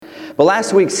But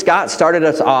last week, Scott started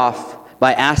us off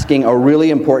by asking a really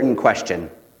important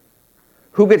question.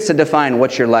 Who gets to define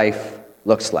what your life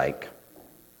looks like?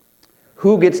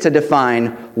 Who gets to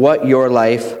define what your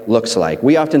life looks like?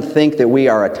 We often think that we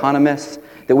are autonomous,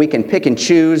 that we can pick and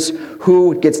choose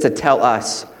who gets to tell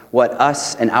us what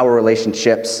us and our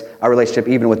relationship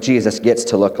even with Jesus gets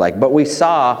to look like. But we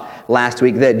saw last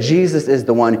week that Jesus is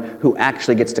the one who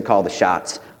actually gets to call the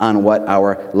shots on what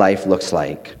our life looks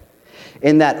like.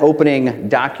 In that opening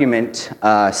document,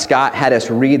 Scott had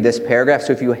us read this paragraph.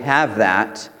 So if you have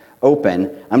that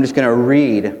open, I'm just going to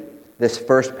read this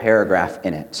first paragraph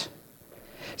in it.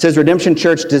 It says, Redemption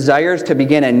Church desires to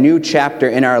begin a new chapter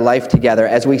in our life together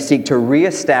as we seek to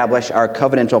reestablish our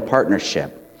covenantal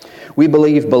partnership. We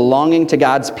believe belonging to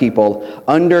God's people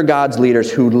under God's leaders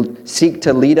who seek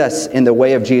to lead us in the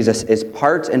way of Jesus is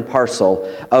part and parcel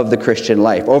of the Christian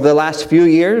life. Over the last few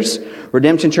years,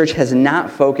 Redemption Church has not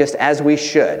focused as we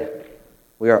should.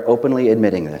 We are openly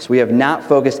admitting this. We have not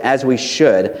focused as we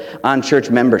should on church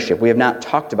membership. We have not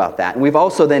talked about that. And we've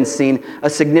also then seen a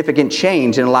significant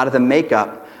change in a lot of the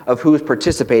makeup of who's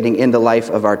participating in the life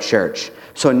of our church.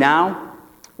 So now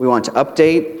we want to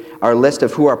update our list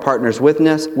of who are partners with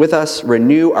us,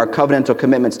 renew our covenantal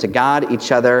commitments to God,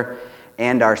 each other,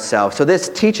 and ourselves. So this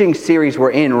teaching series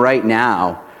we're in right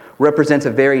now represents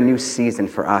a very new season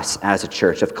for us as a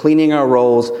church, of cleaning our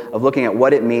roles, of looking at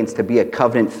what it means to be a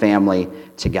covenant family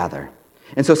together.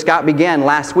 And so Scott began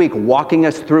last week walking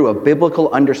us through a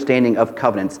biblical understanding of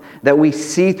covenants that we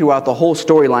see throughout the whole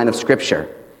storyline of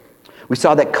Scripture. We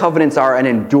saw that covenants are an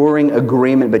enduring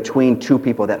agreement between two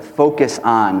people that focus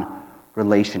on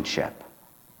relationship.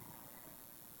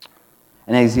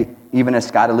 And as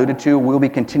Scott alluded to, we'll be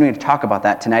continuing to talk about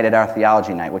that tonight at our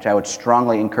theology night, which I would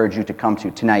strongly encourage you to come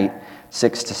to tonight,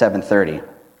 6 to 7:30.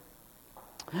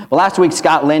 Well, last week,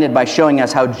 Scott landed by showing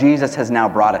us how Jesus has now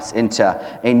brought us into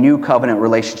a new covenant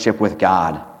relationship with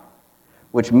God,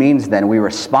 which means then we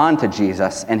respond to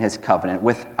Jesus and his covenant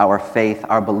with our faith,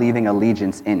 our believing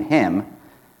allegiance in him,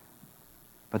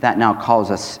 but that now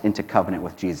calls us into covenant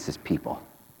with Jesus' people.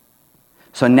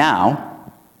 So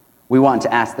now, we want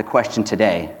to ask the question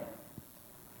today,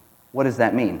 what does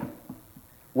that mean?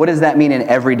 What does that mean in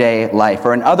everyday life?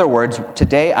 Or in other words,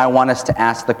 today I want us to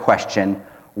ask the question,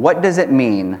 what does it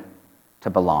mean to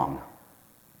belong?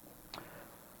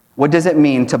 What does it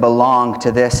mean to belong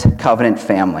to this covenant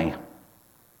family?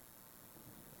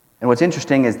 And what's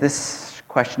interesting is this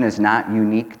question is not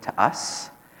unique to us.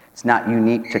 It's not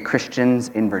unique to Christians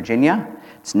in Virginia.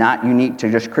 It's not unique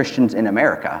to just Christians in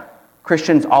America.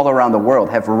 Christians all around the world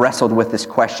have wrestled with this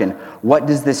question. What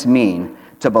does this mean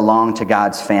to belong to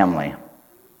God's family?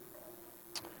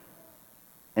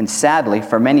 And sadly,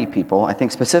 for many people, I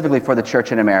think specifically for the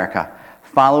church in America,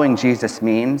 following Jesus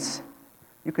means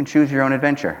you can choose your own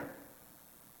adventure.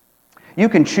 You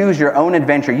can choose your own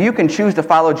adventure. You can choose to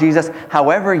follow Jesus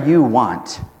however you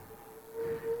want.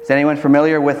 Is anyone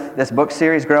familiar with this book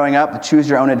series growing up, the Choose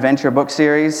Your Own Adventure book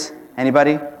series?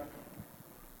 Anybody?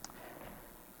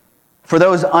 For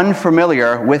those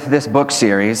unfamiliar with this book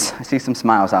series, I see some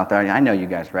smiles out there. I know you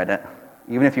guys read it,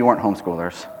 even if you weren't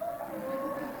homeschoolers.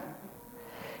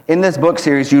 In this book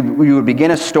series, you would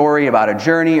begin a story about a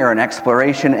journey or an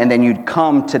exploration, and then you'd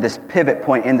come to this pivot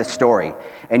point in the story.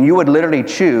 And you would literally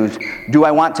choose, do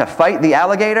I want to fight the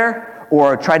alligator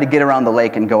or try to get around the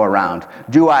lake and go around?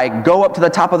 Do I go up to the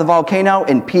top of the volcano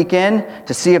and peek in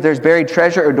to see if there's buried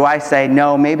treasure, or do I say,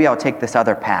 no, maybe I'll take this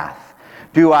other path?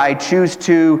 Do I choose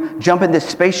to jump in this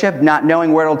spaceship not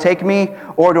knowing where it'll take me,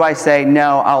 or do I say,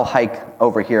 no, I'll hike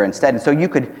over here instead? And so you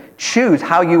could choose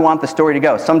how you want the story to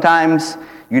go. Sometimes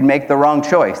you'd make the wrong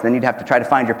choice. Then you'd have to try to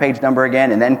find your page number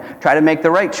again and then try to make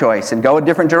the right choice and go a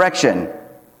different direction.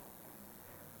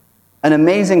 An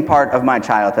amazing part of my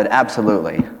childhood,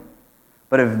 absolutely,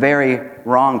 but a very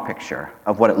wrong picture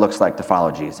of what it looks like to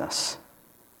follow Jesus.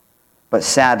 But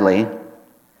sadly,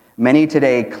 many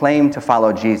today claim to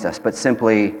follow Jesus, but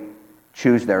simply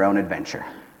choose their own adventure.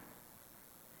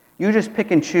 You just pick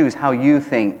and choose how you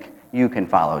think you can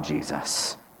follow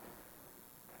Jesus.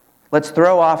 Let's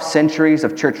throw off centuries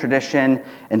of church tradition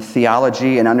and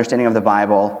theology and understanding of the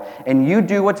Bible, and you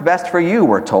do what's best for you,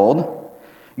 we're told.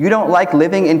 You don't like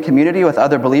living in community with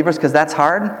other believers because that's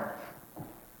hard?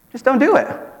 Just don't do it.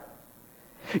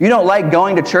 You don't like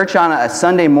going to church on a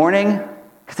Sunday morning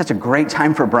because that's a great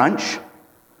time for brunch?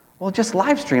 Well, just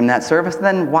live stream that service,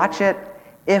 then watch it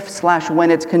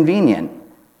if/when it's convenient.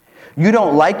 You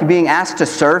don't like being asked to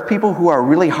serve people who are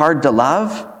really hard to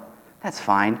love? That's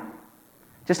fine.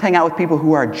 Just hang out with people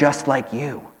who are just like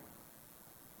you.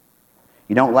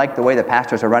 You don't like the way the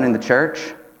pastors are running the church?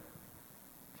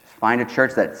 Just Find a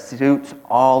church that suits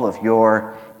all of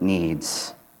your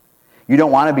needs. You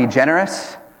don't want to be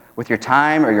generous with your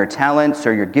time or your talents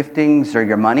or your giftings or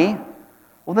your money?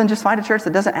 Well, then just find a church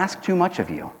that doesn't ask too much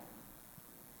of you.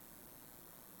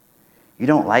 You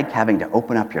don't like having to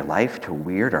open up your life to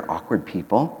weird or awkward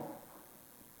people?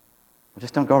 Well,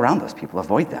 just don't go around those people.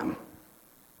 Avoid them.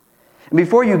 And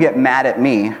before you get mad at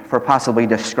me for possibly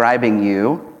describing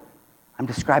you, I'm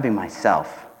describing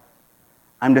myself.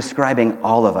 I'm describing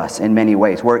all of us in many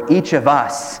ways, where each of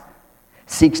us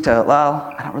seeks to,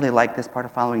 well, I don't really like this part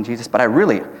of following Jesus, but I'm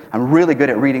really good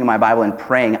at reading my Bible and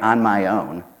praying on my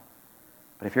own.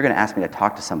 But if you're going to ask me to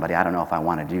talk to somebody, I don't know if I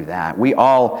want to do that. We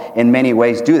all, in many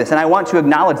ways, do this. And I want to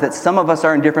acknowledge that some of us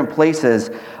are in different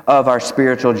places of our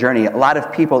spiritual journey. A lot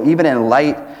of people, even in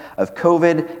light of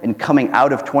COVID and coming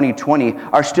out of 2020,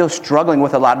 are still struggling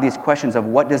with a lot of these questions of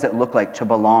what does it look like to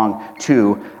belong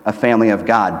to a family of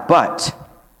God. But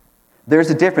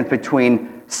there's a difference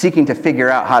between seeking to figure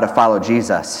out how to follow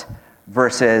Jesus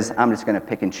versus I'm just going to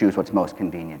pick and choose what's most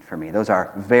convenient for me. Those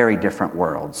are very different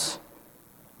worlds.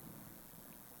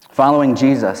 Following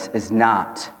Jesus is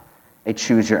not a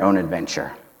choose-your-own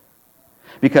adventure.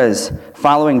 Because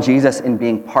following Jesus and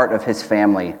being part of his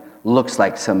family looks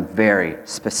like some very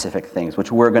specific things,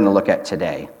 which we're going to look at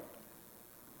today.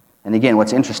 And again,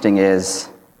 what's interesting is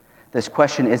this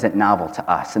question isn't novel to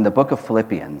us. In the book of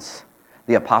Philippians,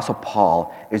 the Apostle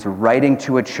Paul is writing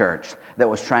to a church that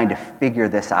was trying to figure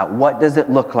this out. What does it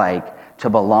look like to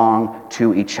belong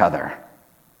to each other?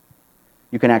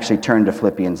 You can actually turn to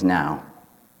Philippians now.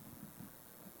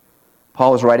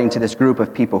 Paul is writing to this group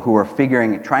of people who are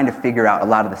trying to figure out a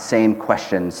lot of the same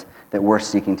questions that we're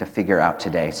seeking to figure out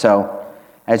today. So,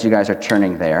 as you guys are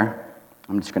turning there,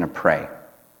 I'm just going to pray,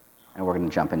 and we're going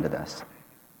to jump into this.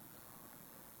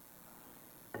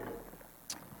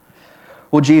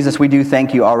 Well, Jesus, we do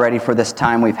thank you already for this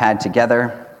time we've had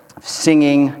together, of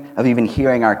singing, of even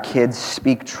hearing our kids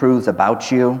speak truths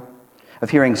about you, of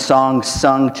hearing songs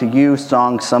sung to you,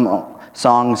 songs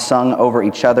sung over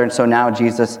each other. And so now,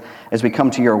 Jesus, as we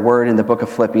come to your word in the book of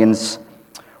Philippians,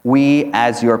 we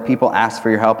as your people ask for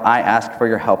your help. I ask for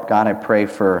your help, God. I pray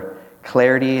for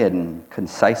clarity and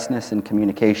conciseness in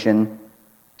communication.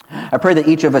 I pray that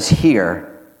each of us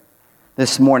here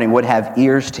this morning would have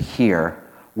ears to hear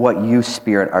what you,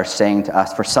 Spirit, are saying to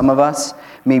us. For some of us,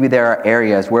 maybe there are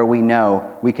areas where we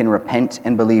know we can repent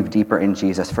and believe deeper in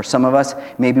Jesus. For some of us,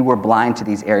 maybe we're blind to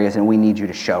these areas and we need you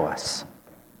to show us.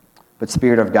 But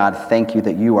Spirit of God, thank you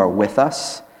that you are with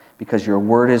us because your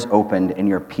word is opened and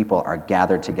your people are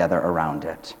gathered together around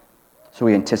it. So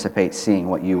we anticipate seeing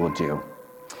what you will do.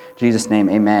 In Jesus' name,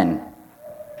 amen.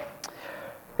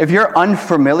 If you're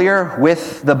unfamiliar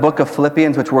with the book of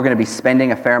Philippians, which we're going to be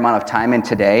spending a fair amount of time in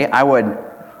today, I would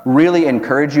really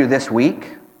encourage you this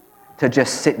week to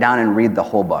just sit down and read the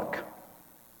whole book.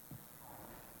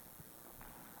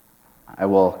 I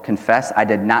will confess I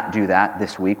did not do that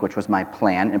this week, which was my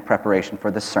plan in preparation for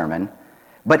the sermon.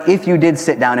 But if you did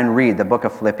sit down and read the book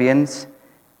of Philippians,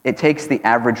 it takes the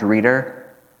average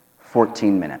reader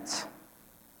 14 minutes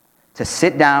to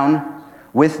sit down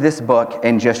with this book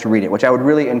and just read it, which I would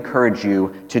really encourage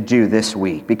you to do this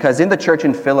week. Because in the church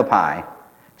in Philippi,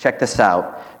 check this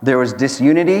out, there was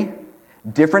disunity,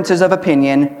 differences of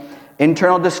opinion,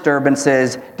 internal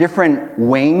disturbances, different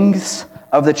wings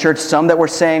of the church, some that were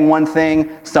saying one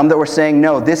thing, some that were saying,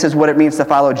 no, this is what it means to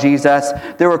follow Jesus.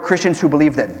 There were Christians who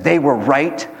believed that they were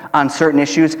right on certain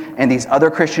issues, and these other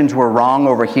Christians were wrong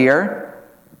over here.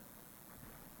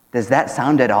 Does that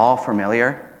sound at all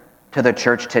familiar to the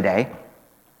church today?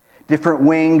 Different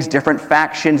wings, different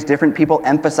factions, different people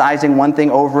emphasizing one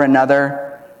thing over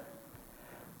another.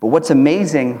 But what's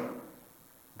amazing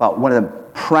about one of the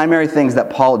primary things that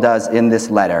Paul does in this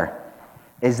letter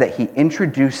is that he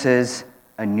introduces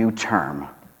a new term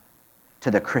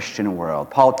to the Christian world.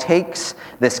 Paul takes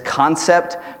this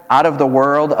concept out of the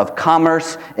world of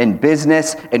commerce and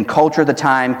business and culture of the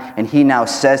time, and he now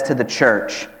says to the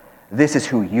church, this is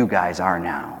who you guys are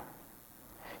now.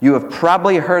 You have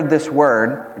probably heard this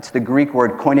word. It's the Greek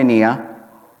word koinonia.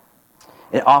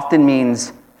 It often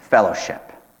means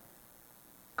fellowship.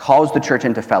 Calls the church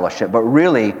into fellowship. But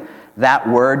really, that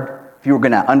word, if you were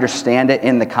going to understand it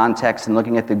in the context and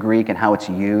looking at the Greek and how it's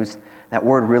used, that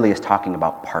word really is talking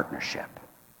about partnership.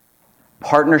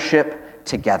 Partnership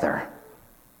together.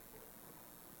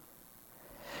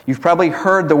 You've probably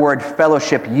heard the word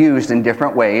fellowship used in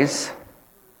different ways.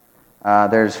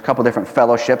 There's a couple different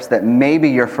fellowships that maybe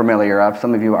you're familiar of.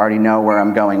 Some of you already know where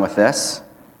I'm going with this.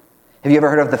 Have you ever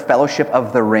heard of the Fellowship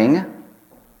of the Ring?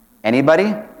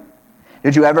 Anybody?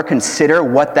 Did you ever consider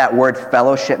what that word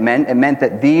fellowship meant? It meant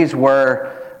that these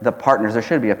were the partners. There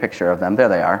should be a picture of them. There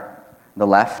they are. The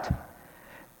left.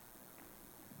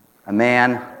 A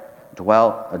man, a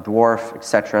dwarf,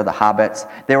 etc., the hobbits.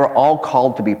 They were all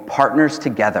called to be partners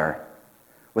together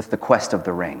with the quest of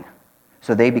the ring.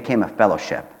 So they became a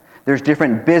fellowship. There's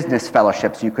different business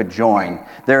fellowships you could join.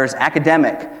 There's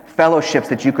academic fellowships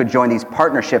that you could join, these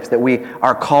partnerships that we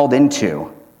are called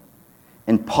into.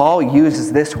 And Paul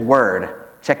uses this word,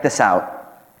 check this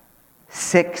out,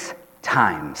 6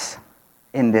 times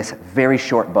in this very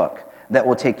short book that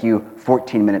will take you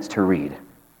 14 minutes to read.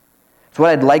 So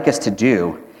what I'd like us to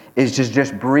do is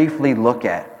just briefly look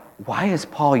at, why is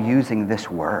Paul using this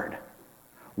word?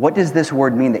 What does this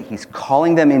word mean that he's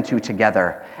calling them into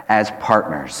together as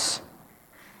partners?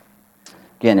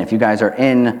 Again, if you guys are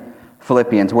in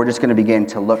Philippians, we're just going to begin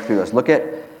to look through this. Look at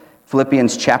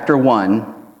Philippians chapter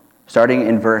 1, starting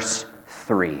in verse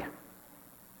 3.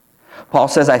 Paul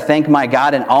says, I thank my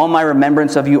God in all my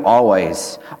remembrance of you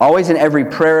always in every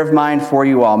prayer of mine for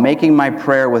you all, making my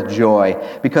prayer with joy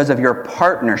because of your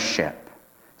partnership.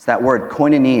 It's that word,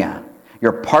 koinonia,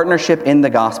 your partnership in the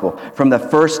gospel from the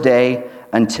first day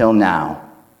until now.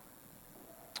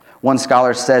 One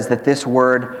scholar says that this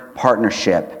word,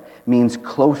 partnership, means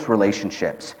close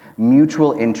relationships,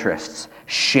 mutual interests,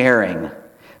 sharing,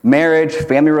 marriage,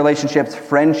 family relationships,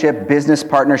 friendship, business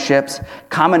partnerships,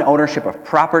 common ownership of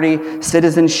property,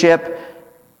 citizenship.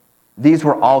 These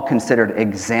were all considered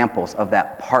examples of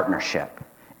that partnership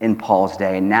in Paul's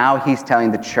day. And now he's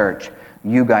telling the church,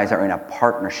 you guys are in a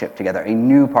partnership together, a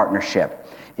new partnership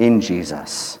in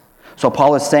Jesus. So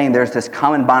Paul is saying there's this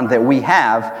common bond that we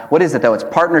have. What is it though? It's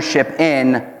partnership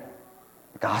in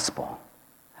the gospel.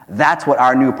 That's what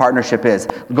our new partnership is.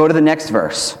 Go to the next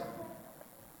verse.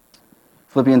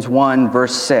 Philippians 1,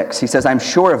 verse 6. He says, I'm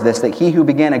sure of this, that he who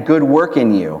began a good work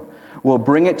in you will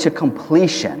bring it to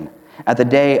completion at the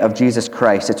day of Jesus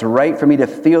Christ. It's right for me to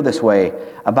feel this way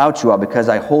about you all because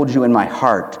I hold you in my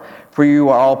heart. For you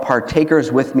are all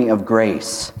partakers with me of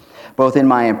grace, both in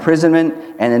my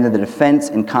imprisonment and in the defense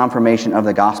and confirmation of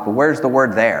the gospel. Where's the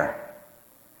word there?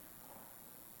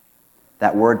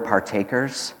 That word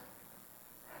partakers.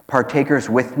 Partakers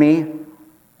with me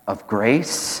of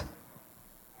grace.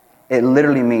 It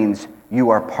literally means you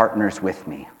are partners with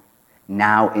me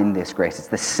now in this grace. It's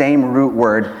the same root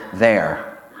word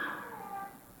there.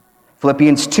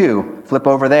 Philippians 2, flip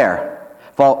over there.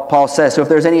 Paul says, so if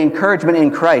there's any encouragement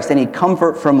in Christ, any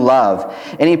comfort from love,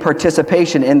 any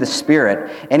participation in the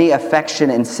Spirit, any affection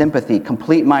and sympathy,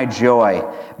 complete my joy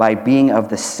by being of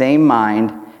the same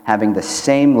mind, having the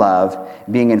same love,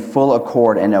 being in full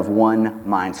accord and of one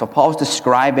mind. So Paul's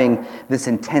describing this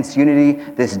intense unity,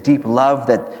 this deep love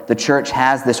that the church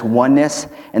has, this oneness,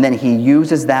 and then he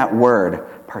uses that word,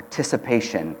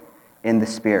 participation in the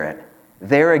Spirit.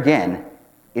 There again,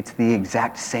 it's the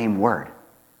exact same word.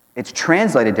 It's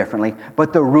translated differently,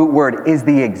 but the root word is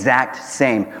the exact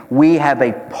same. We have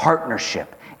a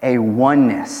partnership, a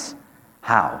oneness.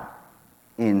 How?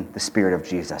 In the Spirit of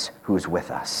Jesus, who is with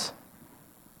us.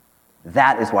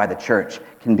 That is why the church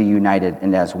can be united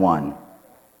and as one.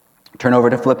 Turn over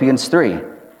to Philippians 3.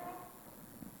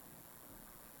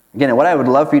 Again, what I would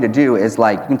love for you to do is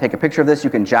you can take a picture of this, you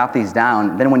can jot these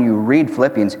down. Then when you read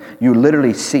Philippians, you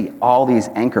literally see all these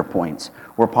anchor points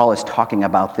where Paul is talking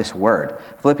about this word.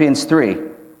 Philippians 3.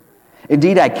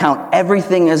 Indeed, I count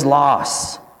everything as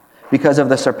loss because of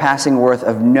the surpassing worth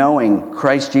of knowing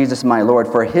Christ Jesus my Lord.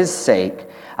 For his sake,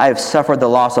 I have suffered the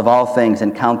loss of all things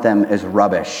and count them as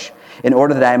rubbish, in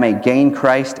order that I may gain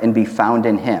Christ and be found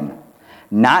in him,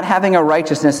 not having a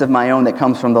righteousness of my own that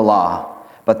comes from the law,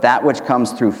 but that which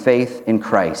comes through faith in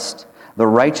Christ, the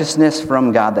righteousness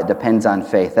from God that depends on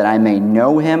faith, that I may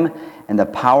know him and the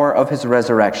power of his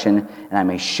resurrection, and I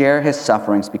may share his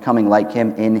sufferings, becoming like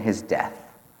him in his death.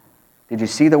 Did you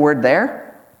see the word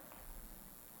there?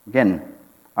 Again,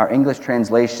 our English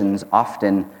translations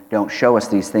often don't show us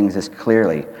these things as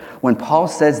clearly. When Paul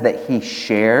says that he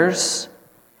shares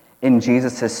in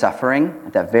Jesus' suffering,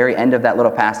 at the very end of that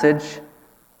little passage,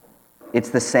 it's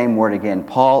the same word again.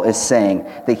 Paul is saying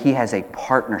that he has a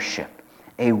partnership,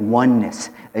 a oneness,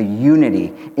 a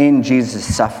unity in Jesus'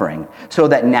 suffering. So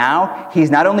that now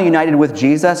he's not only united with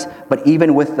Jesus, but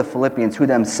even with the Philippians who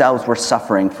themselves were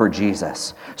suffering for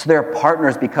Jesus. So they're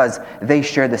partners because they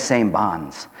share the same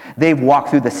bonds. They've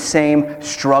walked through the same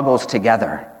struggles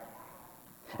together.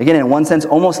 Again, in one sense,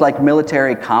 almost like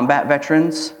military combat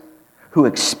veterans who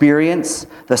experience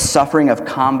the suffering of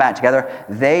combat together,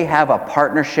 they have a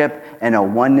partnership and a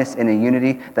oneness and a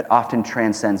unity that often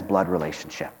transcends blood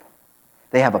relationship.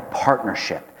 They have a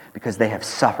partnership because they have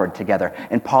suffered together.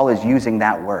 And Paul is using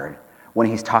that word. when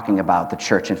he's talking about the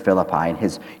church in Philippi and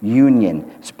his union,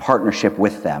 his partnership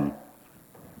with them.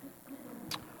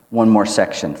 One more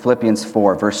section, Philippians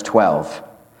 4, verse 12.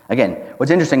 Again,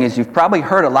 what's interesting is you've probably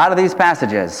heard a lot of these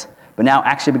passages, but now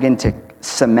actually begin to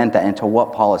cement that into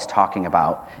what Paul is talking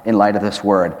about in light of this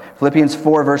word. Philippians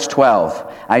 4, verse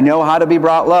 12. I know how to be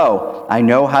brought low. I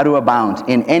know how to abound.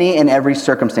 In any and every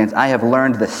circumstance, I have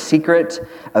learned the secret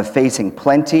of facing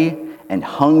plenty and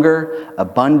hunger,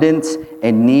 abundance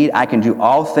and need. I can do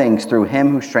all things through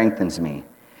him who strengthens me.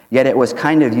 Yet it was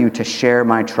kind of you to share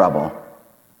my trouble.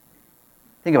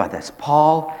 Think about this.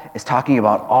 Paul is talking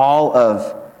about all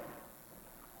of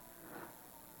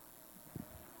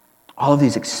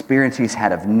these experiences he's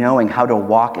had of knowing how to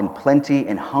walk in plenty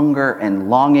and hunger and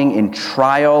longing in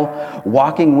trial,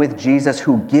 walking with Jesus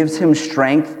who gives him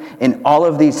strength in all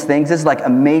of these things. This is like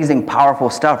amazing, powerful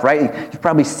stuff, right? You've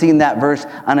probably seen that verse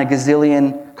on a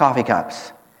gazillion coffee cups.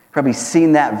 You've probably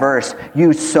seen that verse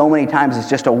used so many times as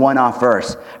just a one-off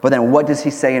verse. But then what does he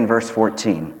say in verse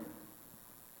 14?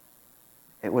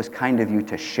 It was kind of you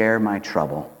to share my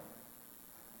trouble.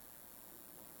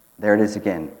 There it is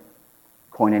again.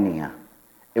 Koinonia.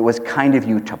 It was kind of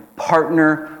you to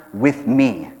partner with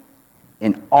me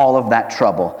in all of that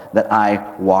trouble that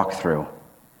I walk through.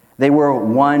 They were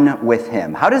one with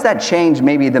him. How does that change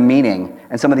maybe the meaning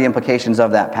and some of the implications of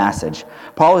that passage?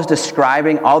 Paul is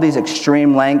describing all these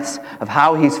extreme lengths of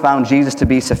how he's found Jesus to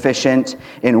be sufficient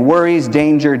in worries,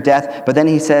 danger, death. But then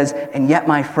he says, and yet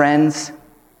my friends,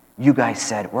 you guys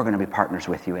said we're going to be partners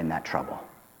with you in that trouble.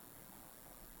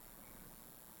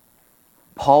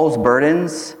 Paul's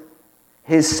burdens,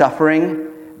 his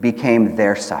suffering became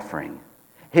their suffering.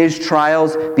 His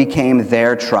trials became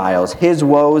their trials. His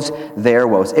woes, their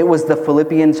woes. It was the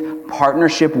Philippians'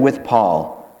 partnership with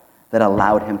Paul that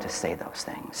allowed him to say those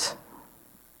things.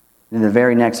 In the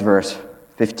very next verse,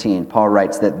 15, Paul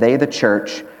writes that they, the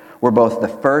church, were both the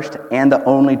first and the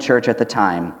only church at the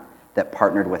time that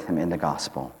partnered with him in the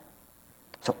gospel.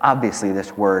 So obviously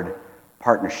this word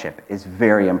partnership is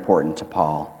very important to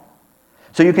Paul.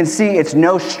 So you can see it's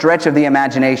no stretch of the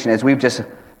imagination as we've just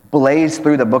blazed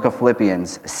through the book of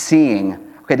Philippians,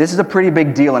 seeing, okay, this is a pretty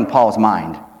big deal in Paul's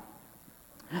mind.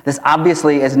 This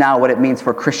obviously is now what it means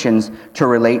for Christians to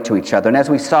relate to each other. And as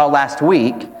we saw last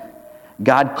week,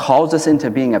 God calls us into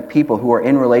being a people who are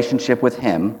in relationship with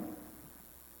him.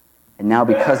 And now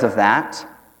because of that,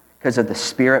 because of the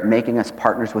Spirit making us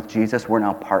partners with Jesus, we're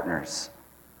now partners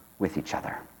with each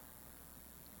other.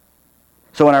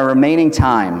 So in our remaining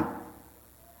time,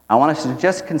 I want us to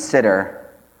just consider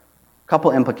a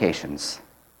couple implications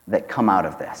that come out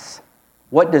of this.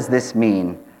 What does this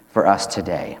mean for us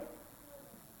today?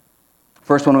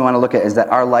 First one we want to look at is that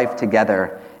our life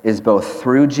together is both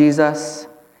through Jesus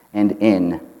and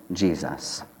in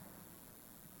Jesus.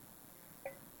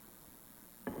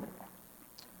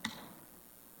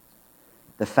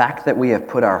 The fact that we have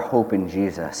put our hope in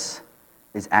Jesus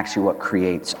is actually what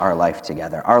creates our life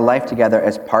together. Our life together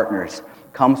as partners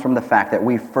comes from the fact that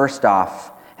we first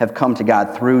off have come to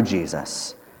God through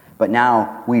Jesus, but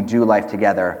now we do life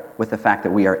together with the fact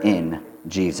that we are in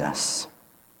Jesus.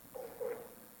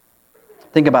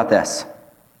 Think about this.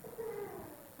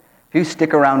 If you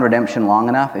stick around Redemption long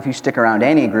enough, if you stick around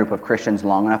any group of Christians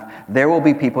long enough, there will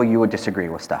be people you would disagree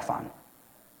with stuff on.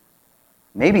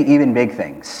 Maybe even big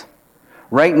things.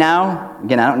 Right now,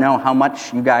 again, I don't know how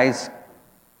much you guys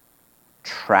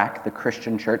track the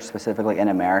Christian church, specifically in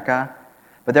America,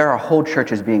 but there are whole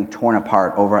churches being torn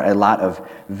apart over a lot of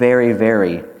very,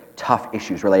 very tough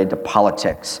issues related to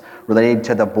politics, related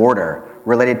to the border,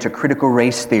 related to critical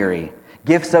race theory,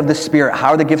 gifts of the Spirit. How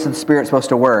are the gifts of the Spirit supposed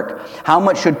to work? How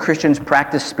much should Christians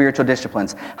practice spiritual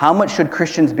disciplines? How much should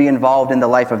Christians be involved in the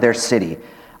life of their city?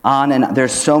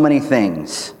 There's so many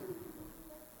things.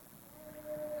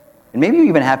 And maybe you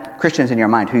even have Christians in your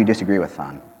mind who you disagree with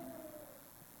on.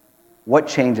 What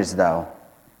changes, though,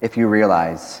 if you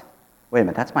realize, wait a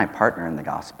minute, that's my partner in the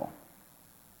gospel.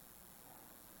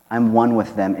 I'm one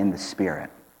with them in the Spirit.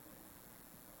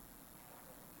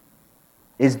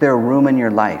 Is there room in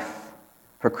your life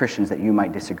for Christians that you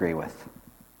might disagree with?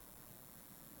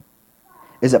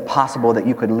 Is it possible that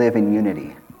you could live in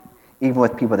unity, even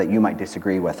with people that you might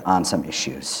disagree with on some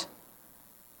issues?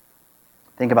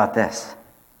 Think about this.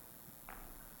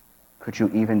 Could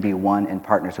you even be one and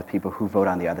partners with people who vote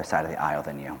on the other side of the aisle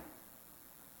than you?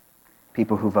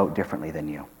 People who vote differently than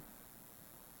you.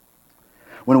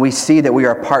 When we see that we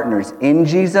are partners in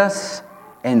Jesus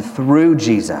and through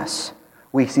Jesus,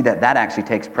 we see that that actually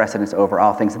takes precedence over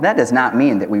all things. And that does not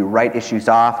mean that we write issues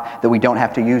off, that we don't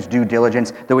have to use due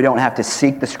diligence, that we don't have to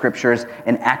seek the Scriptures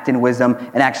and act in wisdom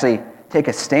and actually take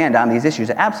a stand on these issues.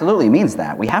 It absolutely means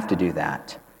that. We have to do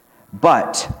that.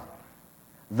 But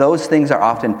those things are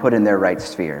often put in their right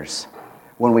spheres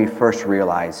when we first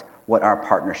realize what our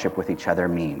partnership with each other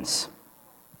means.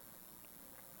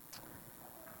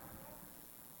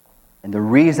 And the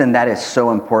reason that is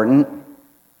so important,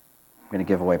 I'm going to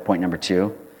give away point number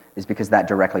 2, is because that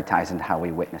directly ties into how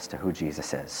we witness to who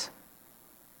Jesus is.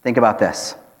 Think about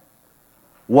this.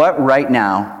 What right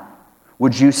now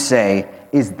would you say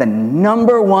is the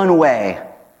number one way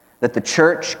that the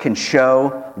church can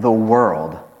show the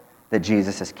world that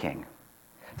Jesus is king?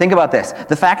 Think about this.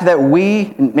 The fact that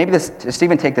just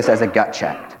even take this as a gut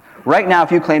check. Right now,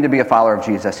 if you claim to be a follower of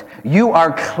Jesus, you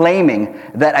are claiming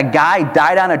that a guy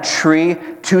died on a tree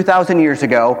 2,000 years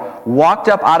ago, walked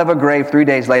up out of a grave 3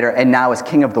 days later, and now is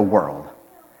king of the world.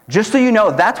 Just so you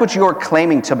know, that's what you're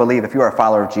claiming to believe if you are a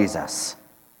follower of Jesus.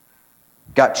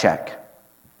 Gut check.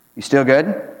 You still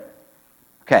good?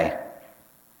 Okay.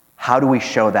 How do we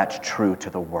show that's true to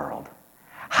the world?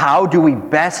 How do we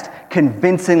best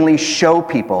convincingly show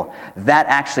people that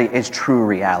actually is true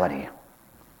reality?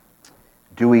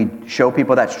 Do we show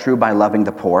people that's true by loving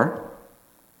the poor?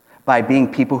 By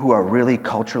being people who are really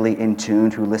culturally in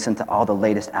tune, who listen to all the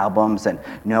latest albums and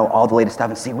know all the latest stuff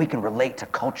and see we can relate to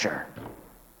culture?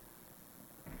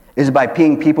 Is it by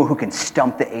being people who can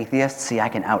stump the atheists? See, I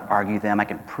can out-argue them. I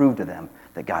can prove to them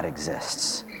that God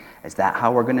exists. Is that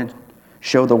how we're going to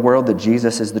show the world that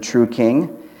Jesus is the true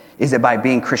king? Is it by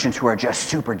being Christians who are just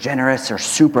super generous or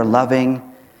super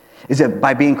loving? Is it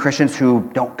by being Christians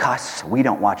who don't cuss? We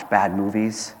don't watch bad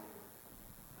movies.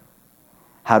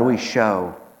 How do we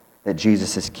show that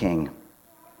Jesus is king?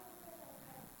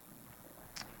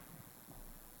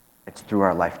 It's through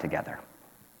our life together.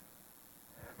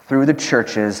 Through the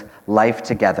church's life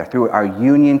together, through our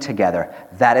union together,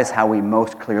 that is how we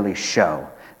most clearly show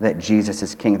that Jesus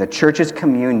is king. The church's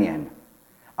communion,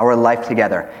 our life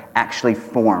together, actually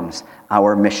forms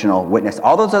our missional witness.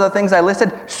 All those other things I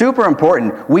listed, super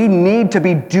important. We need to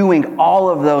be doing all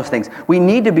of those things. We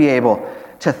need to be able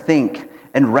to think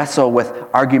and wrestle with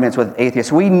arguments with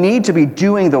atheists. We need to be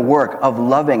doing the work of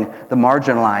loving the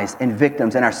marginalized and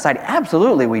victims in our society.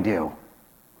 Absolutely we do.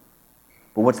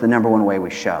 But what's the number one way we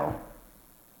show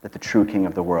that the true king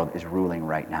of the world is ruling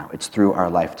right now? It's through our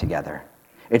life together.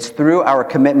 It's through our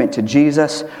commitment to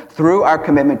Jesus, through our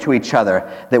commitment to each other,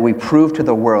 that we prove to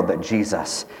the world that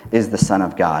Jesus is the Son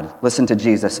of God. Listen to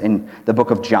Jesus in the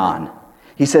book of John.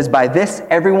 He says, "By this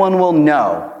everyone will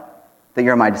know that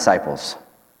you're my disciples,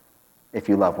 if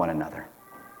you love one another."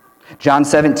 John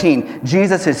 17,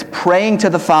 Jesus is praying to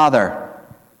the Father,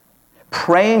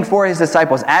 praying for his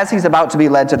disciples as he's about to be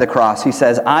led to the cross. He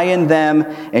says, "I in them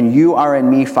and you are in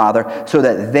me, Father, so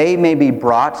that they may be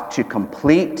brought to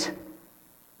complete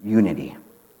unity.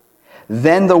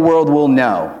 Then the world will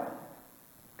know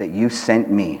that you sent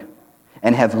me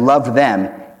and have loved them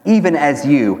even as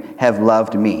you have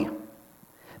loved me."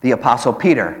 The Apostle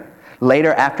Peter,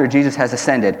 later after Jesus has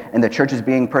ascended and the church is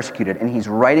being persecuted, and he's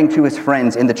writing to his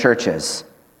friends in the churches,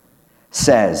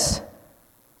 says,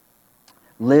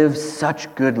 "Live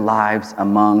such good lives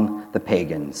among the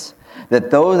pagans, that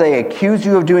though they accuse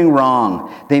you of doing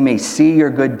wrong, they may see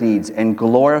your good deeds and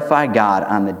glorify God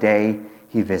on the day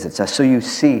he visits us." So you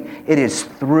see, it is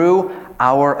through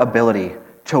our ability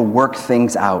to work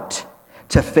things out,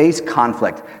 to face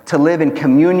conflict, to live in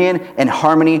communion and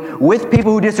harmony with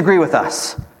people who disagree with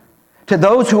us, to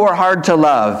those who are hard to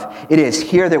love. It is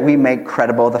here that we make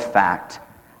credible the fact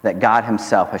that God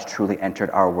himself has truly entered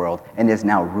our world and is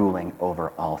now ruling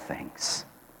over all things.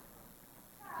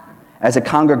 As a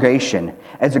congregation,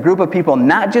 as a group of people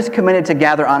not just committed to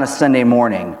gather on a Sunday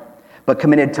morning, but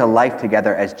committed to life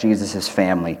together as Jesus'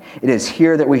 family, it is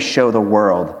here that we show the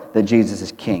world that Jesus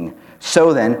is king.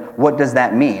 So then, what does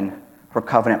that mean for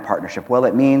covenant partnership? Well,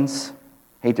 it means,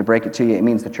 hate to break it to you, it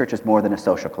means the church is more than a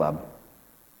social club.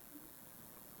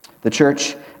 The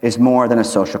church is more than a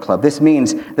social club. This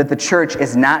means that the church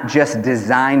is not just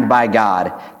designed by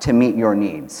God to meet your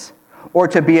needs or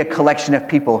to be a collection of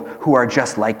people who are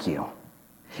just like you.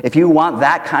 If you want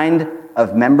that kind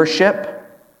of membership,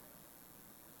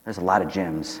 there's a lot of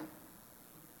gyms.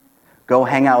 Go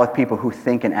hang out with people who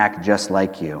think and act just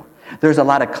like you. There's a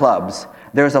lot of clubs.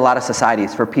 There's a lot of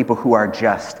societies for people who are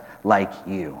just like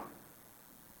you.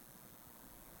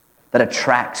 That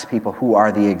attracts people who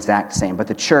are the exact same. But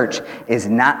the church is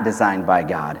not designed by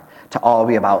God to all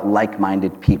be about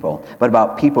like-minded people, but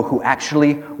about people who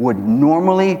actually would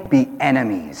normally be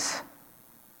enemies,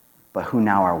 but who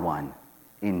now are one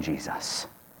in Jesus.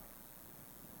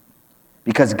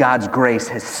 Because God's grace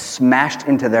has smashed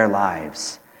into their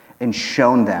lives and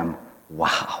shown them,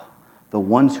 wow, the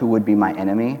ones who would be my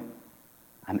enemy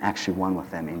I'm actually one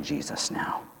with them in Jesus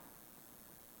now.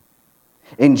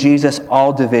 In Jesus,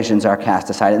 all divisions are cast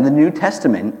aside. In the New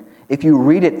Testament, if you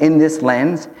read it in this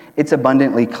lens, it's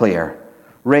abundantly clear.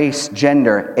 Race,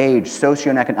 gender, age,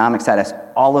 socioeconomic status,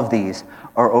 all of these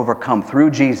are overcome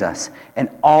through Jesus, and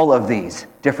all of these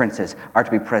differences are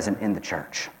to be present in the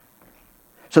church.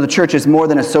 So the church is more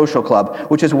than a social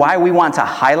club, which is why we want to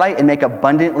highlight and make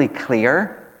abundantly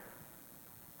clear,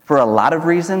 for a lot of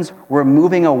reasons, we're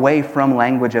moving away from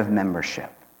language of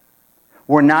membership.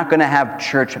 We're not going to have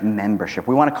church membership.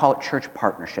 We want to call it church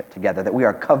partnership together, that we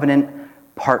are covenant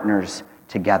partners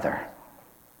together.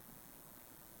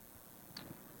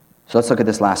 So let's look at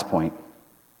this last point.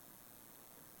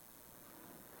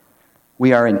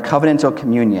 We are in covenantal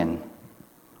communion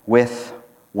with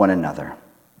one another.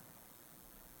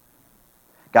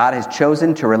 God has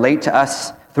chosen to relate to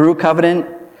us through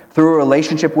covenant, through a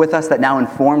relationship with us that now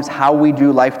informs how we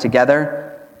do life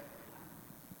together.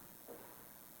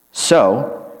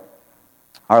 So,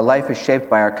 our life is shaped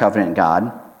by our covenant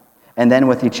God, and then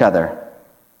with each other.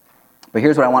 But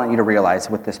here's what I want you to realize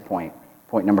with this point.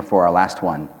 Point number 4, our last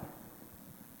one.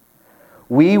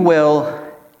 We will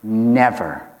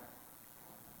never,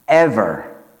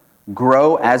 ever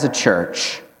grow as a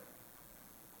church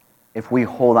if we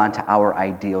hold on to our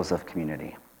ideals of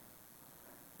community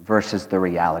versus the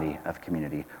reality of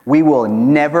community. We will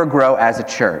never grow as a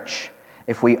church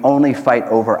if we only fight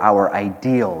over our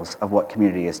ideals of what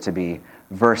community is to be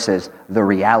versus the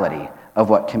reality of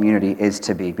what community is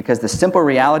to be. Because the simple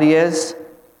reality is,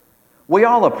 we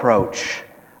all approach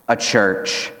a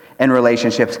church and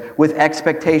relationships with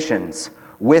expectations,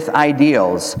 with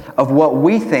ideals of what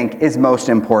we think is most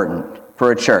important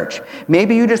for a church.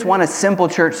 Maybe you just want a simple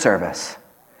church service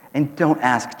and don't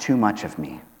ask too much of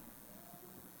me.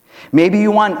 Maybe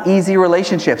you want easy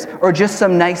relationships or just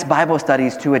some nice Bible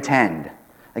studies to attend.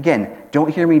 Again,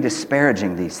 don't hear me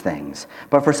disparaging these things,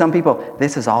 but for some people,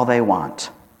 this is all they want.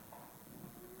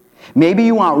 Maybe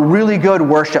you want really good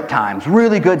worship times,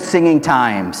 really good singing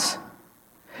times.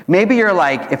 Maybe you're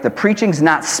like, if the preaching's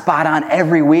not spot on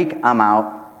every week, I'm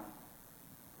out.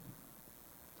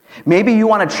 Maybe you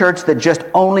want a church that just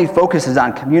only focuses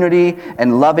on community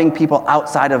and loving people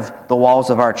outside of the walls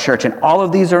of our church, and all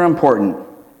of these are important.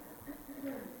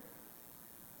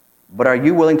 But are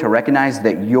you willing to recognize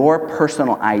that your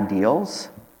personal ideals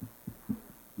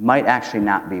might actually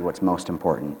not be what's most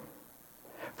important?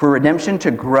 For redemption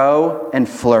to grow and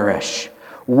flourish,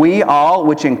 we all,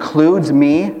 which includes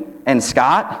me and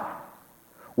Scott,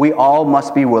 we all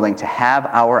must be willing to have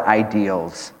our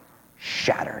ideals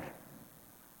shattered.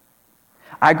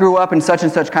 I grew up in such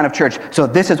and such kind of church, so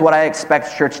this is what I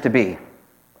expect church to be.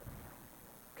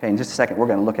 Okay, in just a second, we're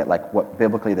going to look at what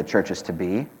biblically the church is to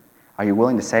be. Are you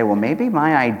willing to say, well, maybe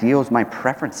my ideals, my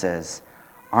preferences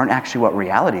aren't actually what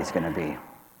reality is going to be?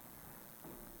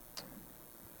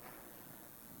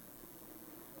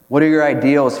 What are your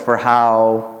ideals for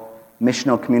how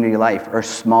missional community life or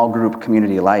small group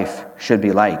community life should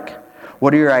be like?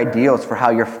 What are your ideals for how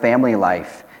your family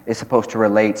life is supposed to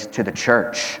relate to the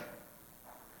church?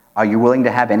 Are you willing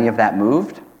to have any of that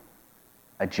moved,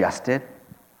 adjusted,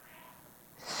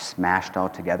 smashed all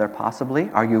together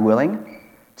possibly? Are you willing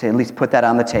to at least put that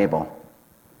on the table?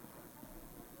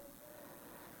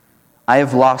 I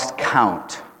have lost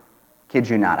count, kid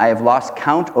you not, I have lost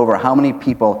count over how many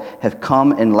people have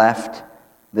come and left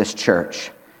this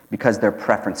church because their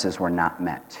preferences were not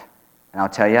met. And I'll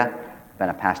tell you, I've been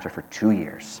a pastor for 2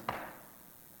 years.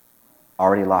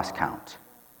 Already lost count.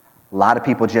 A lot of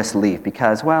people just leave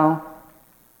because, well,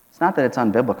 it's not that it's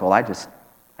unbiblical, I just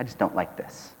don't like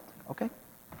this. Okay.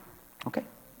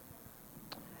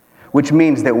 Which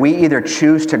means that we either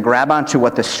choose to grab onto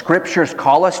what the scriptures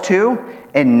call us to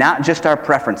and not just our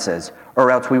preferences,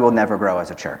 or else we will never grow as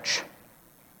a church.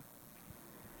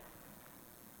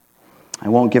 I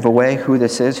won't give away who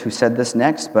this is who said this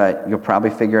next, but you'll probably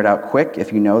figure it out quick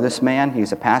if you know this man.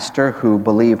 He's a pastor who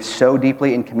believed so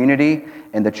deeply in community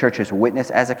and the church's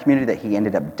witness as a community that he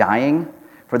ended up dying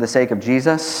for the sake of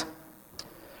Jesus.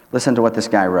 Listen to what this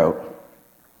guy wrote.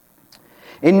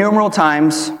 In numeral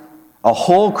times, a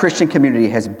whole Christian community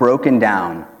has broken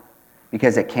down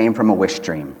because it came from a wish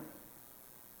dream.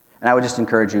 And I would just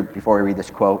encourage you, before we read this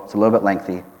quote, it's a little bit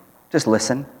lengthy, just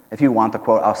listen. If you want the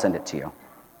quote, I'll send it to you.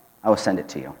 I will send it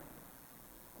to you.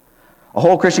 A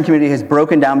whole Christian community has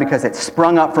broken down because it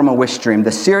sprung up from a wish dream.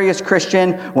 The serious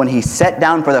Christian, when he's set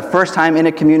down for the first time in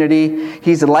a community,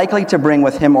 he's likely to bring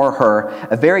with him or her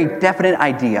a very definite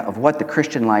idea of what the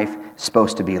Christian life is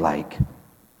supposed to be like.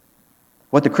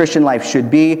 What the Christian life should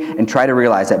be, and try to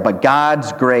realize it. But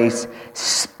God's grace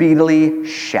speedily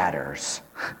shatters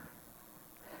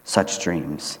such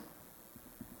dreams.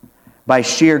 By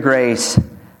sheer grace,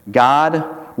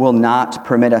 God will not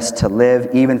permit us to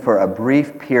live even for a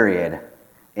brief period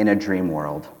in a dream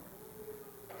world.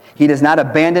 He does not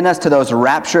abandon us to those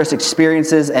rapturous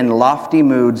experiences and lofty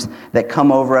moods that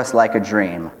come over us like a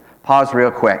dream. Pause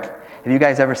real quick. Have you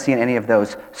guys ever seen any of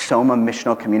those Soma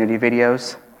missional community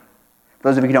videos? For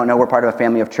those of you who don't know, we're part of a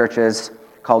family of churches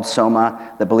called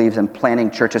Soma that believes in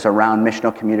planting churches around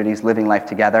missional communities, living life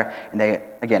together. And they,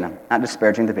 again, I'm not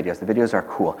disparaging the videos. The videos are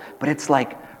cool. But it's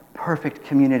like perfect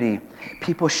community.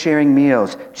 People sharing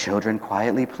meals, children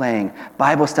quietly playing,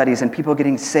 Bible studies, and people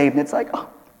getting saved. And it's like, oh,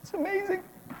 it's amazing.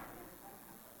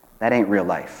 That ain't real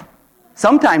life.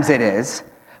 Sometimes it is,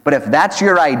 but if that's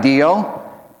your ideal,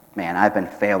 man, I've been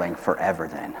failing forever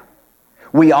then.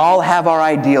 We all have our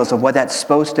ideals of what that's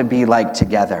supposed to be like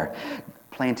together.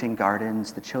 Planting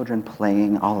gardens, the children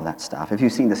playing, all of that stuff. If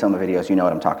you've seen the Soma videos, you know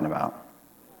what I'm talking about.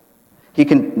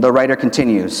 The writer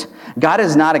continues, God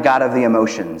is not a God of the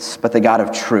emotions, but the God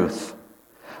of truth.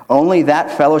 Only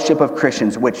that fellowship of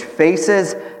Christians which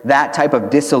faces that type of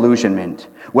disillusionment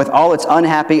with all its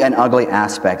unhappy and ugly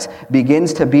aspects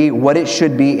begins to be what it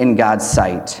should be in God's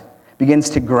sight, begins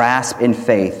to grasp in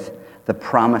faith the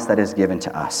promise that is given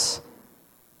to us.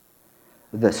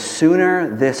 The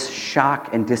sooner this shock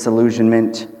and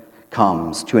disillusionment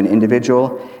comes to an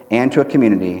individual and to a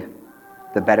community,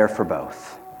 the better for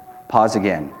both. Pause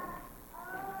again.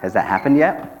 Has that happened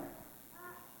yet?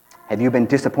 Have you been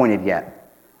disappointed yet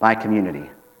by community?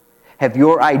 Have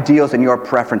your ideals and your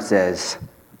preferences,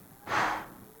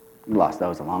 you lost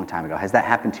those a long time ago. Has that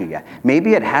happened to you yet?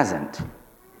 Maybe it hasn't.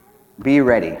 Be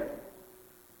ready,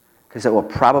 because it will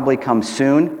probably come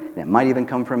soon, and it might even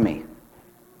come from me.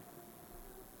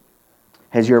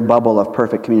 Has your bubble of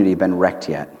perfect community been wrecked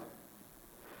yet?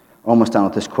 Almost done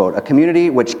with this quote. A community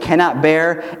which cannot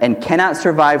bear and cannot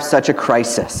survive such a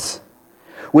crisis,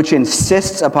 which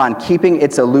insists upon keeping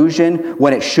its illusion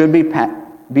when it should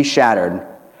be shattered,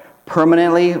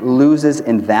 permanently loses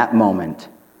in that moment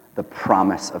the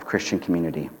promise of Christian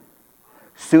community.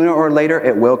 Sooner or later,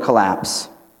 it will collapse.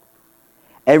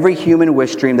 Every human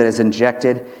wish dream that is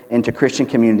injected into Christian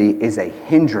community is a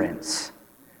hindrance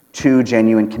to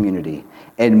genuine community.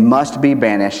 It must be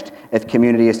banished if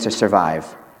community is to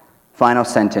survive. Final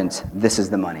sentence, this is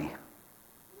the money.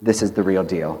 This is the real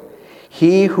deal.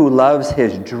 He who loves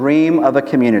his dream of a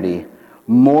community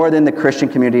more than the Christian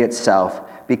community itself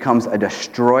becomes a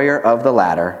destroyer of the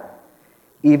latter,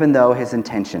 even though his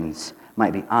intentions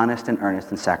might be honest and earnest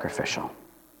and sacrificial.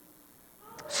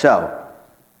 So,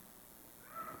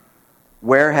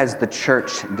 where has the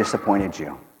church disappointed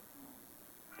you?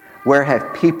 Where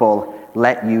have people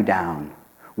let you down?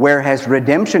 Where has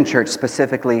Redemption Church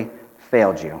specifically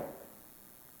failed you?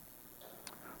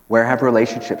 Where have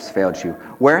relationships failed you?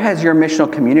 Where has your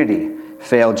missional community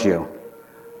failed you?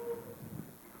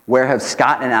 Where have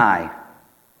Scott and I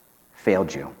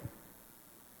failed you?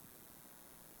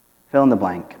 Fill in the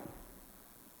blank.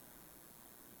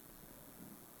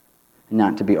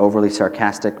 Not to be overly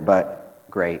sarcastic, but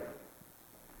great.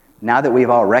 Now that we've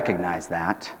all recognized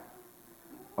that,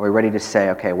 are we ready to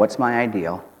say, okay, what's my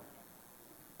ideal?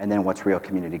 And then what's real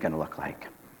community going to look like?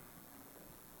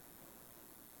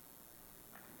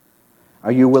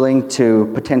 Are you willing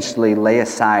to potentially lay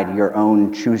aside your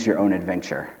own, choose your own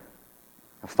adventure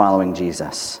of following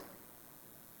Jesus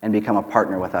and become a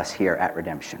partner with us here at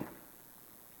Redemption?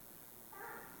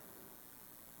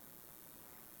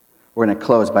 We're going to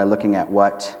close by looking at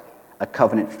what a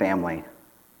covenant family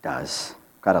does.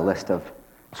 Got a list of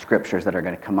scriptures that are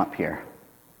going to come up here.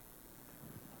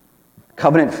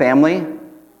 Covenant family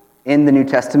in the New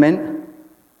Testament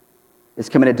is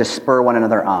committed to spur one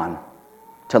another on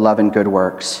to love and good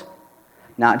works.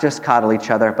 Not just coddle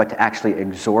each other, but to actually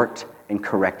exhort and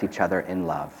correct each other in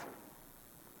love.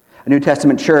 A New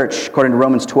Testament church, according to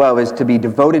Romans 12, is to be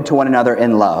devoted to one another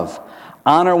in love.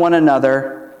 Honor one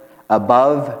another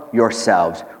above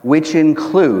yourselves, which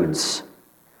includes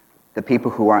the people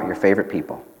who aren't your favorite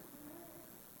people.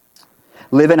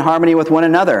 Live in harmony with one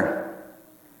another.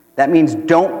 That means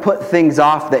don't put things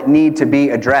off that need to be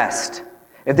addressed.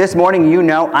 If this morning you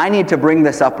know, I need to bring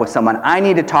this up with someone, I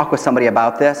need to talk with somebody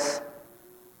about this,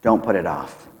 don't put it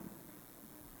off.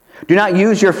 Do not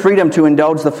use your freedom to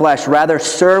indulge the flesh. Rather,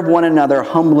 serve one another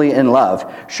humbly in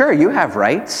love. Sure, you have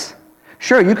rights.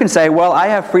 Sure, you can say, well, I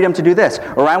have freedom to do this,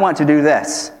 or I want to do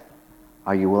this.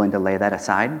 Are you willing to lay that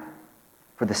aside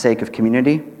for the sake of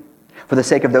community? For the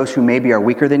sake of those who maybe are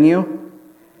weaker than you?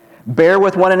 Bear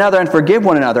with one another and forgive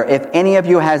one another. If any of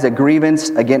you has a grievance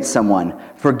against someone,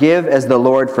 forgive as the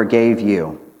Lord forgave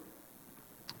you.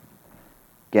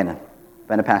 Again,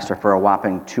 been a pastor for a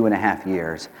whopping 2.5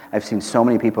 years. I've seen so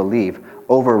many people leave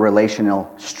over relational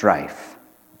strife.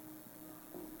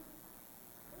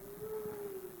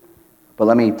 But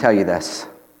let me tell you this.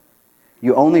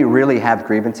 You only really have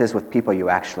grievances with people you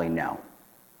actually know.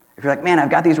 If you're like, man, I've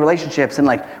got these relationships and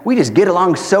like, we just get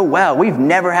along so well. We've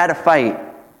never had a fight.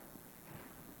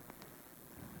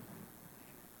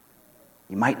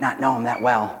 You might not know them that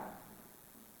well.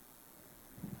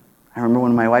 I remember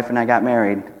when my wife and I got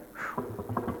married,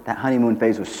 that honeymoon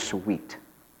phase was sweet.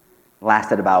 It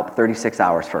lasted about 36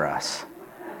 hours for us.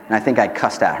 And I think I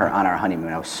cussed at her on our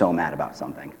honeymoon. I was so mad about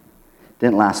something.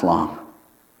 Didn't last long.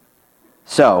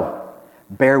 So,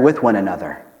 bear with one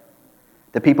another.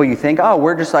 The people you think, oh,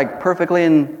 we're just like perfectly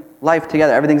in life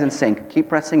together, everything's in sync, keep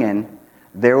pressing in.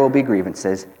 There will be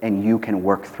grievances, and you can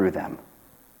work through them.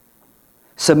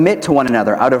 Submit to one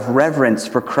another out of reverence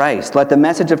for Christ. Let the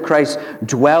message of Christ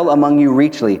dwell among you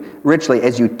richly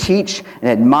as you teach and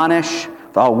admonish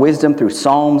with all wisdom through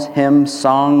psalms, hymns,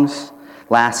 songs.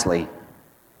 Lastly,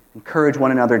 encourage one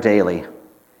another daily,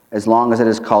 as long as it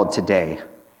is called today,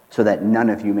 so that none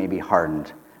of you may be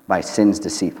hardened by sin's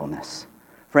deceitfulness.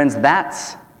 Friends,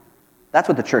 that's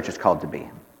what the church is called to be.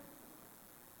 A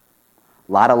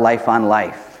lot of life on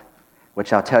life,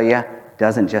 which I'll tell you,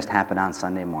 doesn't just happen on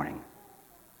Sunday morning.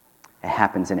 It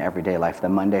happens in everyday life, the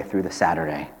Monday through the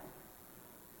Saturday.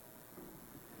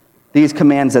 These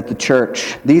commands declare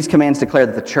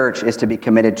that the church is to be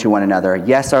committed to one another.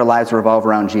 Yes, our lives revolve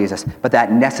around Jesus, but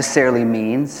that necessarily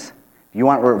means if you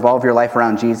want to revolve your life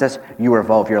around Jesus, you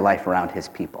revolve your life around his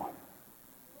people.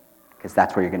 Because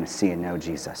that's where you're going to see and know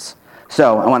Jesus.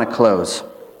 So, I want to close.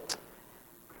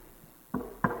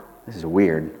 This is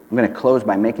weird. I'm going to close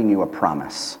by making you a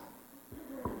promise.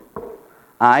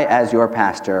 I, as your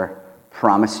pastor,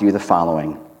 promise you the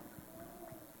following.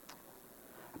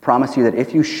 I promise you that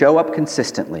if you show up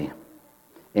consistently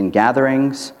in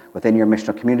gatherings, within your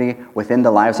missional community, within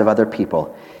the lives of other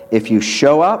people, if you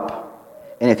show up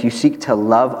and if you seek to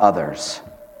love others,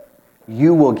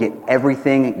 you will get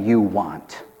everything you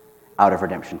want out of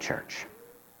Redemption Church.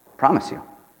 I promise you.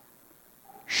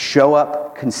 Show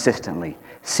up consistently.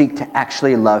 Seek to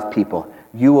actually love people.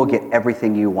 You will get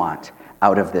everything you want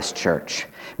out of this church.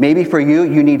 Maybe for you,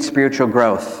 you need spiritual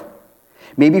growth.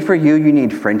 Maybe for you, you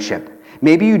need friendship.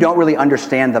 Maybe you don't really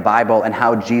understand the Bible and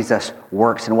how Jesus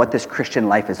works and what this Christian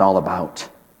life is all about.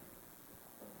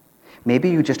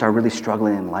 Maybe you just are really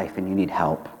struggling in life and you need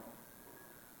help.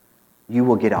 You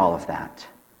will get all of that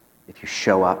if you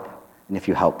show up and if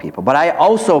you help people. But I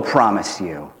also promise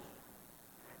you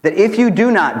that if you do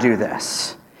not do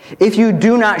this, if you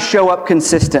do not show up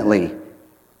consistently,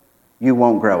 you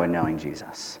won't grow in knowing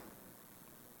Jesus.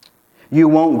 You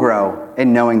won't grow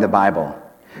in knowing the Bible.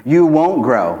 You won't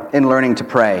grow in learning to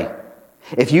pray.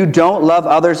 If you don't love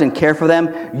others and care for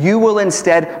them, you will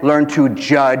instead learn to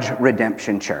judge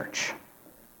Redemption Church.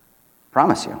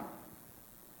 Promise you.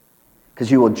 Because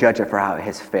you will judge it for how it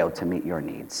has failed to meet your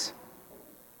needs.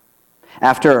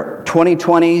 After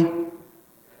 2020,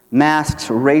 masks,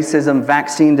 racism,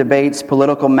 vaccine debates,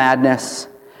 political madness,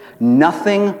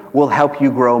 nothing will help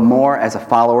you grow more as a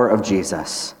follower of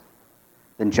Jesus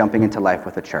than jumping into life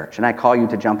with a church. And I call you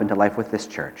to jump into life with this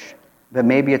church. But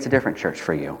maybe it's a different church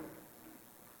for you.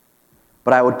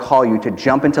 But I would call you to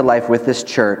jump into life with this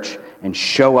church and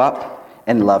show up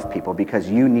and love people because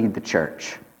you need the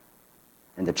church.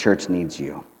 And the church needs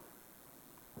you.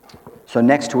 So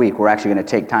next week, we're actually going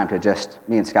to take time to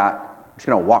me and Scott, we're just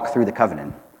going to walk through the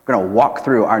covenant. We're going to walk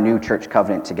through our new church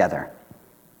covenant together.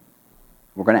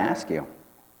 We're going to ask you,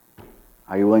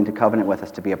 are you willing to covenant with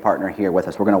us, to be a partner here with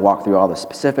us? We're going to walk through all the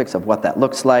specifics of what that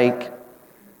looks like.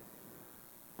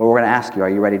 But we're going to ask you, are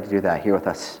you ready to do that here with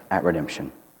us at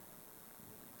Redemption?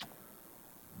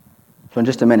 So in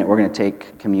just a minute, we're going to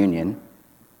take communion.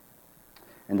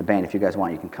 And the band, if you guys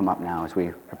want, you can come up now as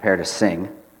we prepare to sing.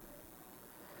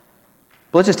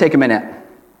 But let's just take a minute,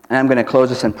 and I'm going to close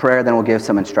this in prayer, then we'll give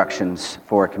some instructions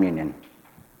for communion.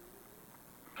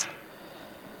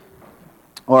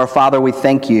 Lord, Father, we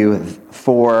thank you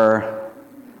for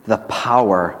the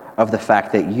power of the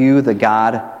fact that you, the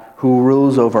God who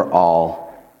rules over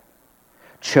all,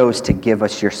 chose to give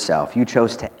us yourself. You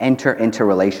chose to enter into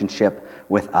relationship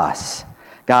with us.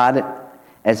 God,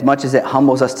 as much as it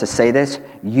humbles us to say this,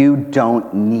 you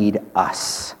don't need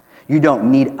us. You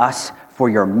don't need us for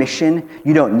your mission.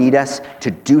 You don't need us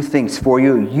to do things for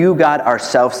you. You, God, are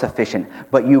self-sufficient,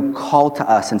 but you call to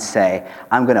us and say,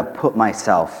 I'm going to put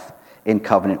myself in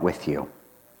covenant with you.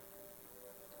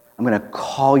 I'm going to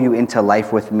call you into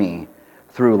life with me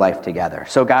through life together.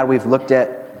 So God, we've looked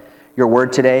at your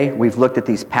word today. We've looked at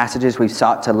these passages. We've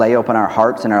sought to lay open our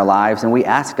hearts and our lives. And we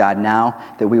ask, God,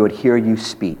 now that we would hear you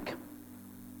speak.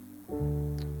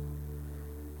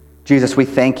 Jesus, we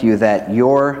thank you that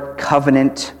your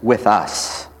covenant with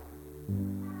us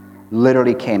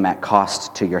literally came at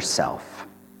cost to yourself.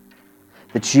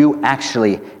 That you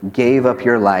actually gave up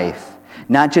your life,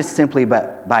 not just simply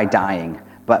by dying,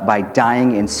 but by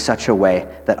dying in such a way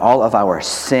that all of our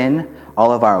sin,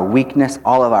 all of our weakness,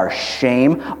 all of our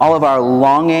shame, all of our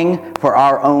longing for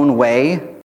our own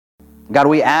way, God,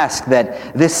 we ask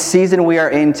that this season we are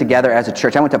in together as a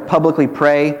church, I want to publicly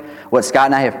pray what Scott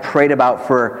and I have prayed about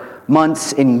for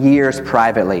months and years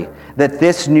privately, that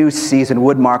this new season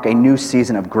would mark a new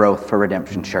season of growth for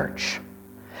Redemption Church.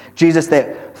 Jesus,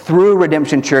 that through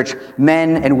Redemption Church,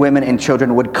 men and women and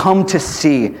children would come to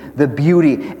see the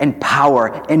beauty and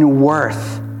power and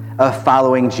worth of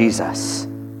following Jesus.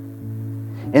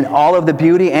 In all of the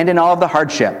beauty and in all of the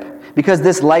hardship, because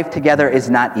this life together is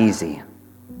not easy.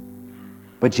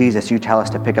 But Jesus, you tell us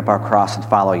to pick up our cross and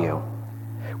follow you,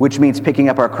 which means picking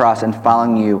up our cross and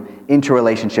following you into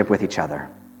relationship with each other.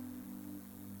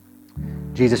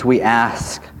 Jesus, we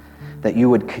ask that you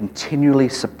would continually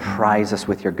surprise us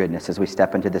with your goodness as we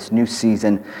step into this new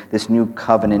season, this new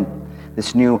covenant,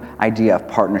 this new idea of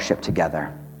partnership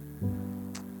together.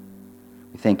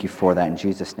 We thank you for that in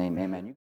Jesus' name, amen.